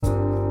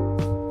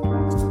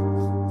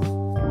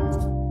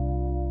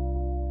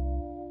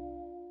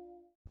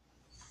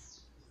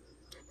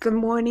Good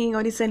morning,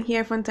 Odison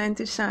here from Time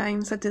to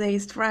Shine. So today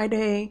is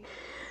Friday,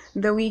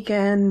 the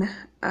weekend.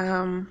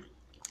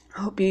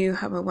 Hope you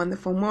have a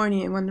wonderful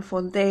morning, a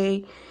wonderful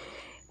day.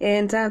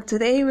 And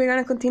today we're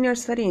going to continue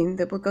studying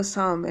the book of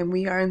Psalm, and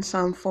we are in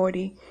Psalm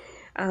 40.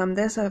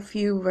 There's a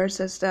few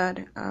verses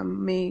that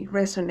may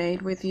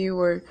resonate with you,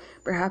 or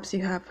perhaps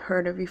you have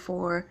heard it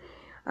before.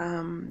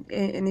 And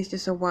it's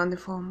just so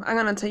wonderful. I'm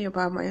going to tell you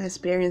about my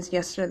experience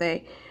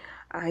yesterday.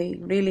 I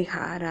really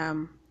had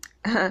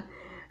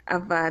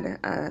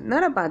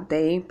not a bad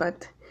day,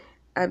 but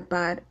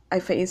I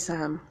faced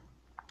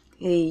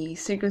a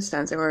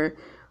circumstance or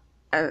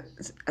a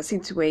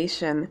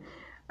situation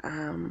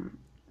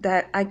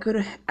that I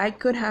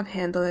could have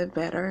handled it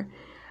better,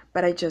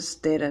 but I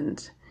just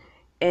didn't,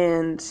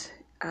 and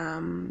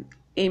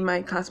it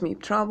might cause me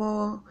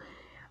trouble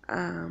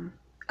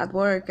at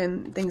work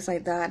and things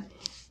like that.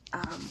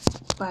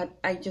 But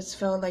I just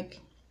felt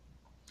like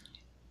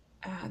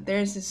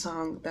there's a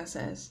song that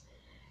says,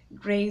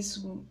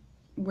 "Grace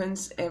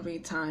wins every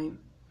time,"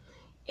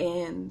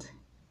 and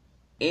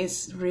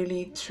it's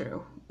really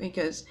true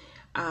because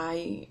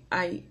I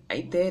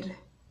did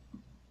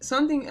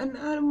something, and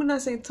I'm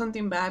gonna say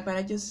something bad, but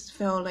I just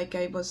felt like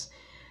I was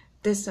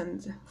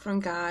distant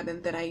from God,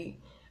 and that I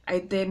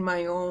did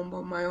my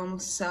own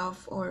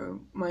self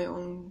or my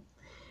own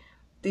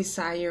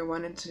desire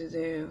wanted to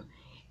do,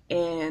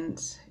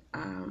 and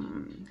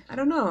I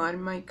don't know, it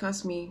might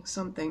cost me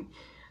something.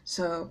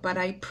 So, but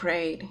I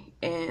prayed,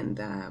 and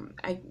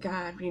I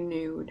got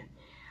renewed.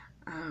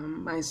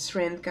 My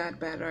strength got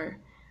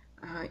better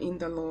in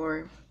the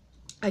Lord.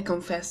 I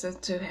confessed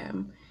it to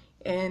Him,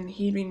 and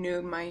He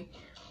renewed my,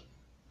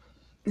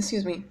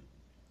 excuse me,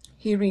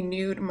 He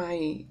renewed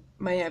my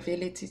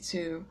ability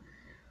to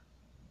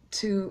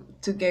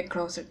get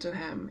closer to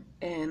Him.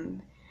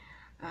 And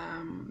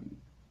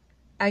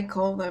I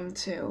called Him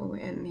too,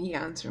 and He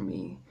answered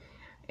me.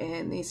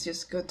 And it's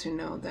just good to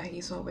know that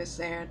He's always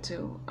there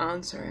to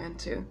answer and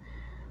to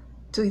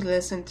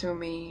listen to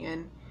me,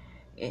 and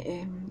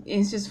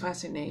it's just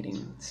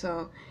fascinating.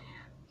 So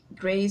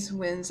grace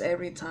wins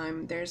every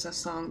time. There's a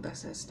song that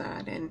says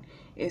that, and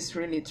it's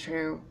really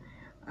true.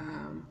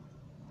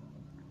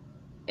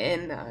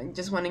 And I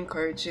just want to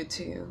encourage you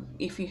to,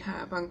 if you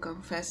have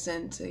unconfessed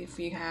sin, if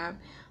you have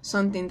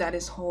something that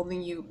is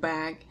holding you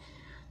back,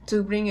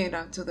 to bring it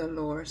up to the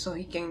Lord so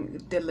He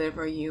can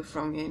deliver you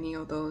from any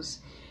of those.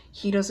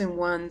 He doesn't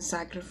want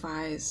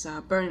sacrifice,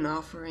 burnt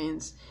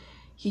offerings.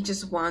 He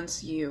just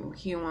wants you.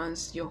 He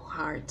wants your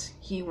heart.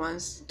 He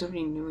wants to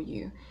renew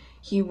you.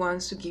 He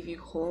wants to give you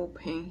hope,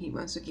 and He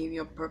wants to give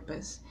you a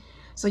purpose.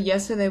 So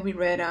yesterday we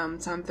read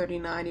Psalm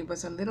 39. It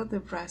was a little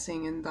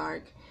depressing and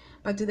dark,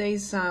 but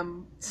today's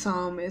psalm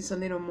is a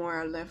little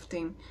more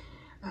uplifting.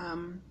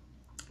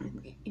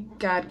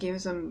 God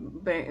gives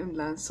them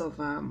lots of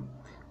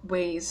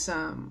ways,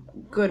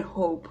 good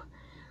hope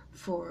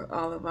for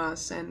all of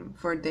us and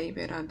for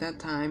David at that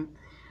time.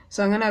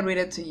 So I'm gonna read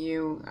it to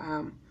you.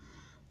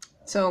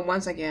 So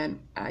once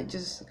again, I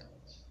just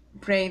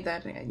pray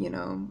that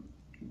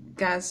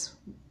God's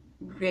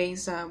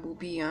grace will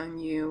be on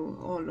you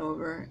all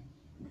over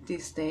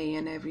this day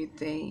and every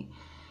day,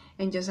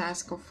 and just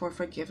ask for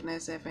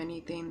forgiveness if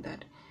anything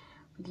that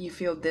you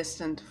feel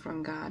distant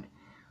from God.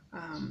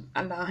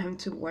 Allow Him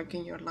to work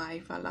in your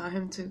life. Allow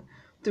Him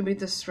to be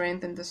the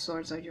strength and the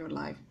source of your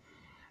life.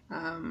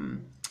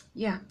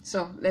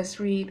 So let's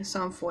read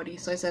Psalm 40.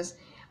 So it says,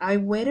 "I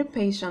waited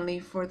patiently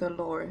for the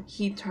Lord.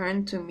 He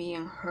turned to me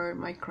and heard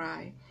my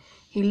cry.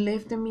 He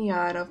lifted me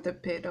out of the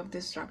pit of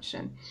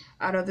destruction,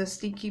 out of the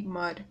sticky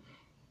mud.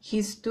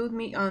 He stood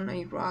me on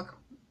a rock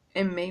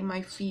and made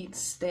my feet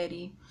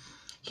steady.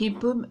 He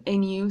put a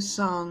new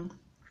song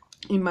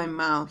in my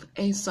mouth,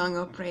 a song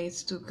of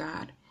praise to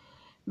God.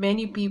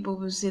 Many people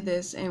will see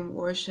this and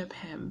worship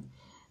Him.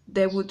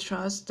 They will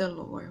trust the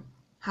Lord.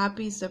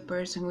 Happy is the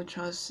person who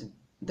trusts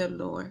the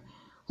Lord,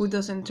 who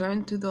doesn't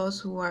turn to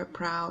those who are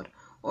proud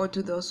or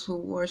to those who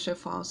worship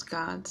false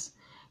gods.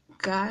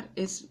 God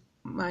is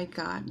my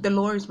God. The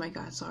Lord is my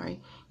God, sorry.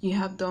 You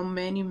have done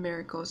many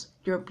miracles.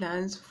 Your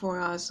plans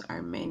for us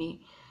are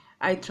many.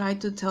 I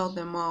tried to tell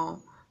them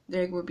all.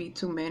 There would be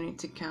too many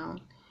to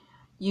count.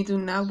 You do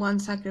not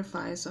want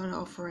sacrifice or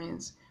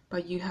offerings,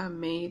 but you have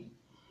made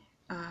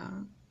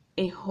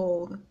a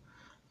hold.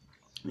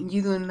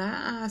 You do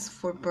not ask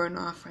for burnt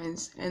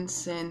offerings and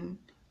sin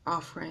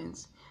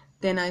offerings.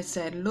 Then I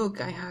said, Look,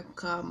 I have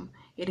come.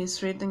 It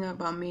is written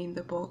about me in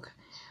the book.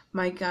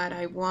 My God,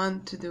 I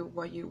want to do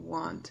what you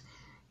want.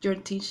 Your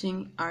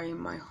teachings are in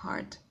my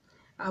heart.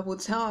 I will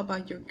tell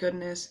about your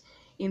goodness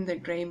in the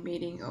great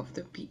meeting of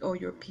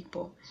your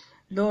people.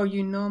 Lord,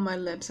 you know my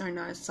lips are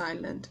not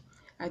silent.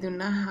 I do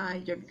not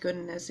hide your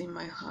goodness in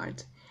my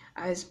heart.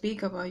 I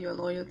speak about your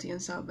loyalty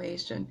and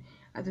salvation.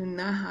 I do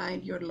not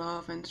hide your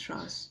love and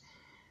truth,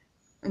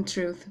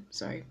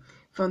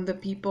 from the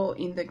people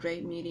in the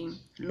great meeting.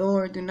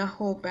 Lord, do not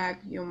hold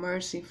back your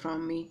mercy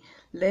from me.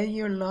 Let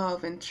your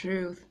love and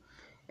truth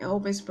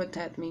always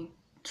protect me.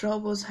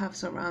 Troubles have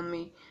surrounded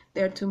me.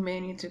 There are too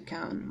many to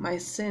count. My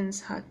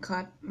sins have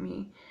caught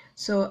me,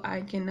 so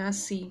I cannot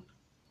see.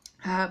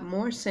 I have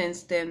more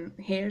sense than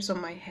hairs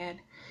on my head.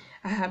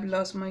 I have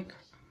lost my,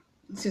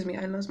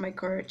 I lost my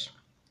courage.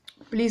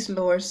 Please,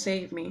 Lord,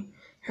 save me.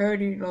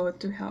 Hurry, Lord,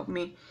 to help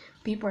me.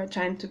 People are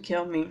trying to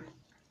kill me,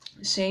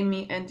 shame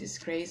me, and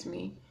disgrace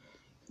me.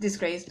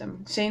 Disgrace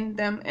them, shame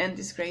them, and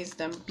disgrace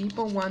them.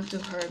 People want to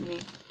hurt me.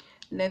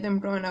 Let them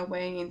run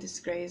away in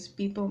disgrace.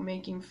 People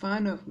making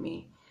fun of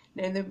me.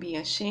 Let them be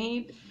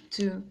ashamed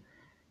to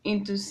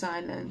into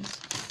silence.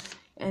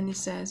 And it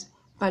says,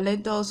 but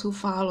let those who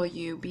follow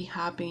you be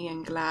happy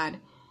and glad.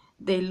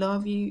 They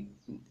love you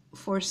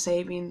for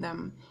saving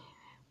them.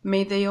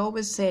 May they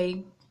always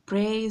say,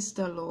 praise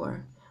the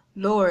Lord.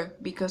 Lord,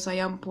 because I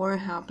am poor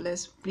and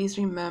helpless, please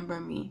remember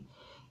me.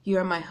 You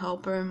are my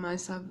helper,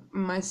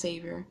 my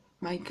savior,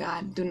 my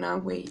God. Do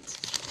not wait.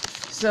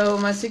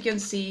 So as you can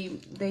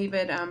see,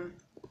 David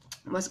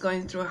was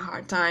going through a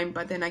hard time,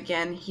 but then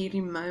again, he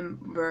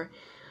remembered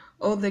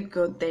all the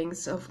good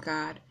things of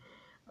God.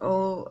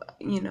 Oh,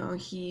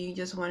 he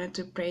just wanted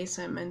to praise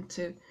him and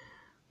to,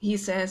 he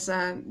says,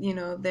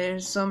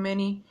 there's so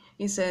many,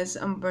 he says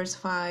verse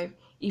 5,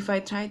 if I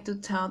try to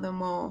tell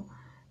them all,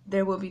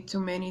 there will be too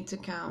many to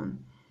count.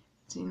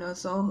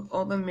 So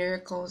all the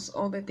miracles,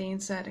 all the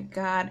things that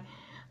God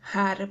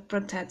had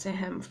protected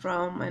him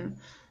from, and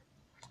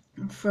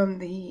from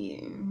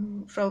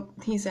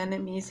his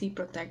enemies, he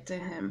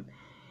protected him.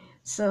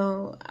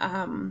 So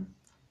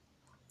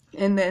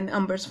and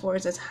then verse 4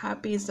 says,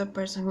 happy is the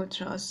person who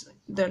trusts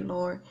the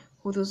Lord,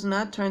 who does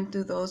not turn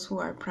to those who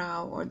are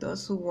proud or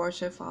those who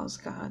worship false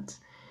gods.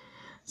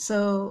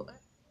 So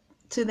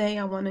today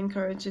I want to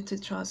encourage you to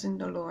trust in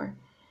the Lord,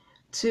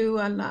 to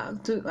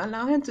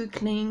allow him to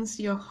cleanse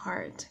your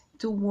heart,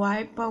 to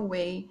wipe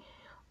away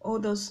all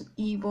those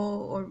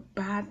evil or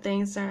bad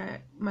things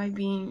that might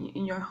be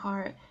in your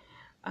heart,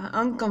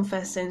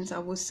 unconfessed sins, I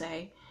would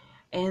say,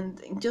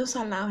 and just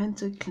allow him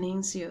to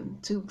cleanse you,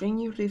 to bring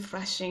you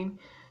refreshing,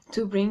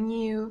 to bring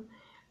you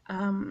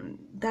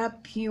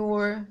that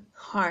pure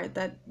heart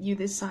that you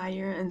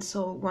desire and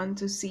so want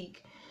to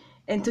seek,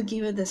 and to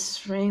give you the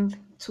strength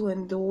to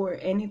endure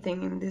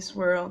anything in this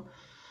world.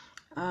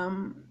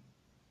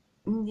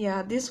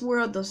 This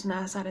world does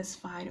not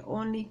satisfy,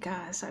 only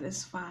God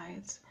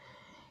satisfies.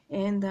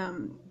 And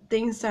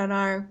things that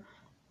are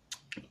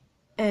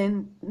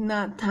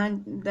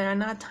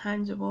not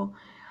tangible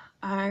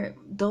are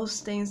those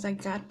things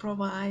that God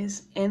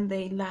provides, and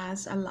they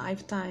last a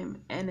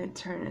lifetime and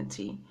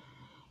eternity.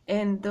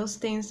 And those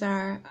things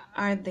are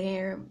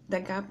there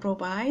that God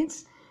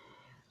provides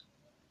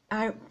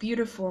are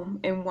beautiful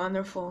and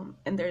wonderful,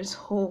 and there's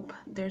hope,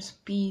 there's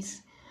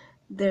peace,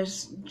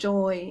 there's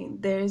joy,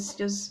 there's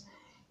just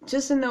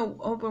an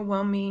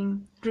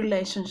overwhelming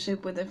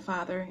relationship with the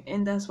Father,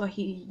 and that's what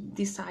He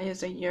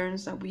desires and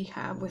yearns that we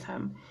have with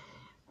Him,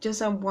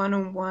 just a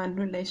one-on-one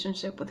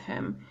relationship with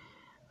Him.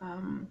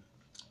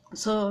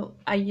 So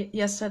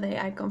yesterday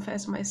I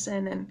confessed my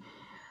sin, and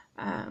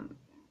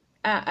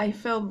I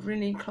felt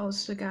really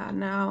close to God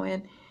now,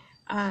 and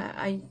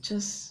I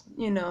just,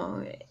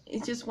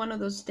 it's just one of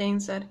those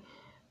things that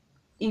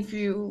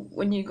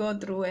when you go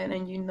through it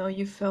and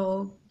you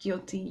feel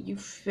guilty, you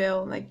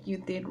feel like you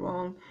did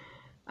wrong,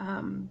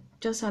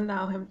 just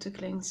allow Him to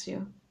cleanse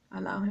you,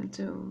 allow Him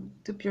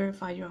to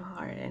purify your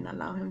heart, and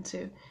allow Him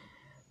to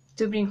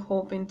bring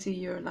hope into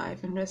your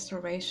life and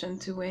restoration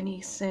to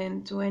any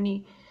sin, to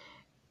any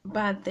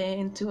bad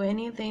thing, to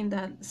anything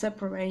that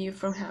separates you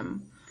from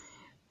Him.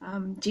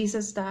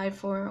 Jesus died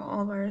for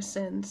all our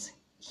sins.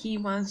 He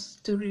wants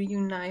to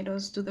reunite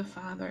us to the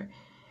Father,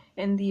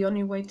 and the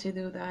only way to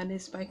do that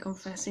is by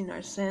confessing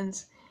our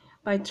sins,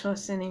 by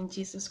trusting in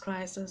Jesus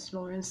Christ as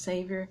Lord and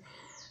Savior,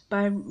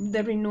 by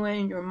the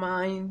renewing your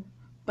mind,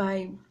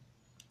 by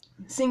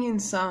singing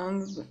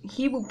songs.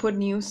 He will put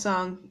new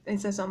song. It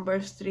says on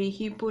verse 3,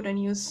 He put a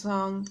new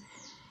song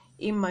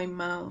in my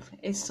mouth,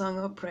 a song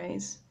of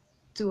praise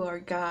to our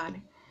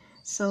God.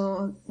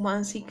 So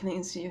once He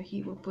cleans you,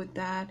 He will put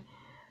that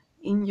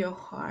in your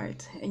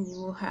heart, and you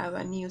will have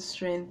a new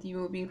strength. You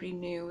will be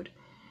renewed.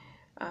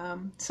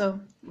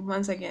 So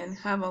once again,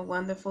 have a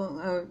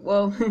wonderful,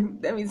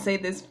 let me say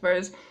this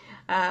first.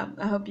 I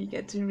hope you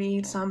get to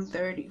read Psalm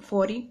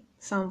 40,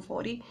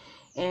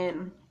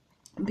 and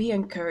be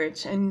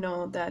encouraged and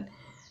know that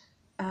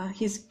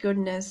His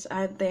goodness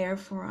are there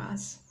for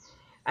us.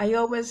 I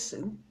always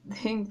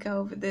think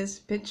of this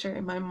picture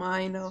in my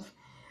mind of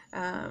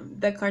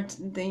the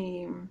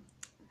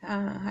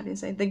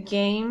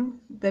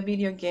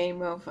video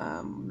game of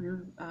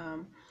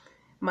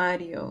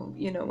Mario,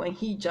 when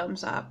he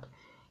jumps up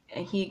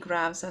and he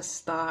grabs a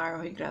star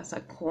or he grabs a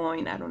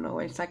coin. I don't know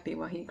exactly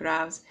what he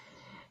grabs.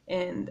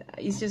 And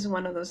it's just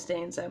one of those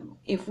things that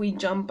if we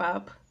jump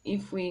up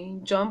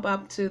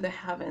to the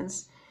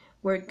heavens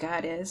where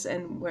God is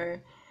and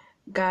where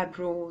God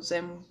rules,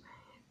 and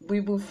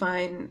we will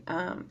find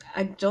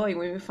a joy.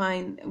 We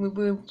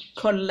will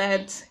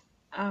collect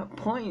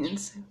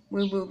points.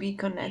 We will be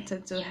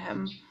connected to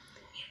Him,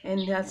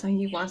 and that's how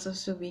He wants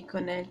us to be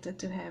connected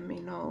to Him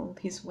in all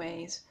His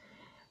ways.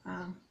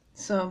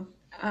 So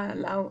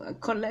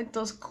collect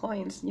those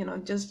coins.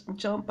 Just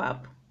jump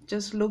up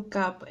just look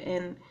up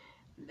and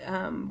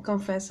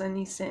confess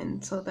any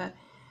sin, so that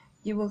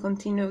you will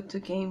continue to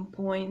gain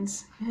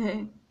points.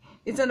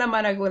 It's not a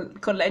matter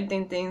of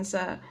collecting things,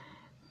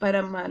 but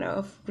a matter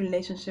of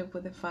relationship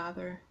with the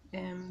Father,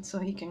 so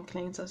He can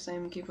cleanse us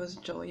and give us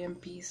joy and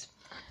peace.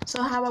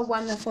 So have a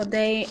wonderful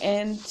day,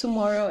 and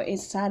tomorrow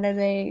is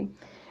Saturday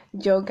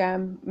yoga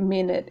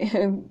minute,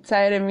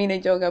 Saturday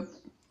minute yoga,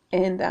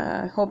 and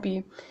hope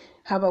you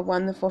have a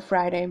wonderful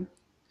Friday.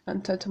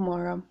 Until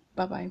tomorrow,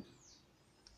 bye bye.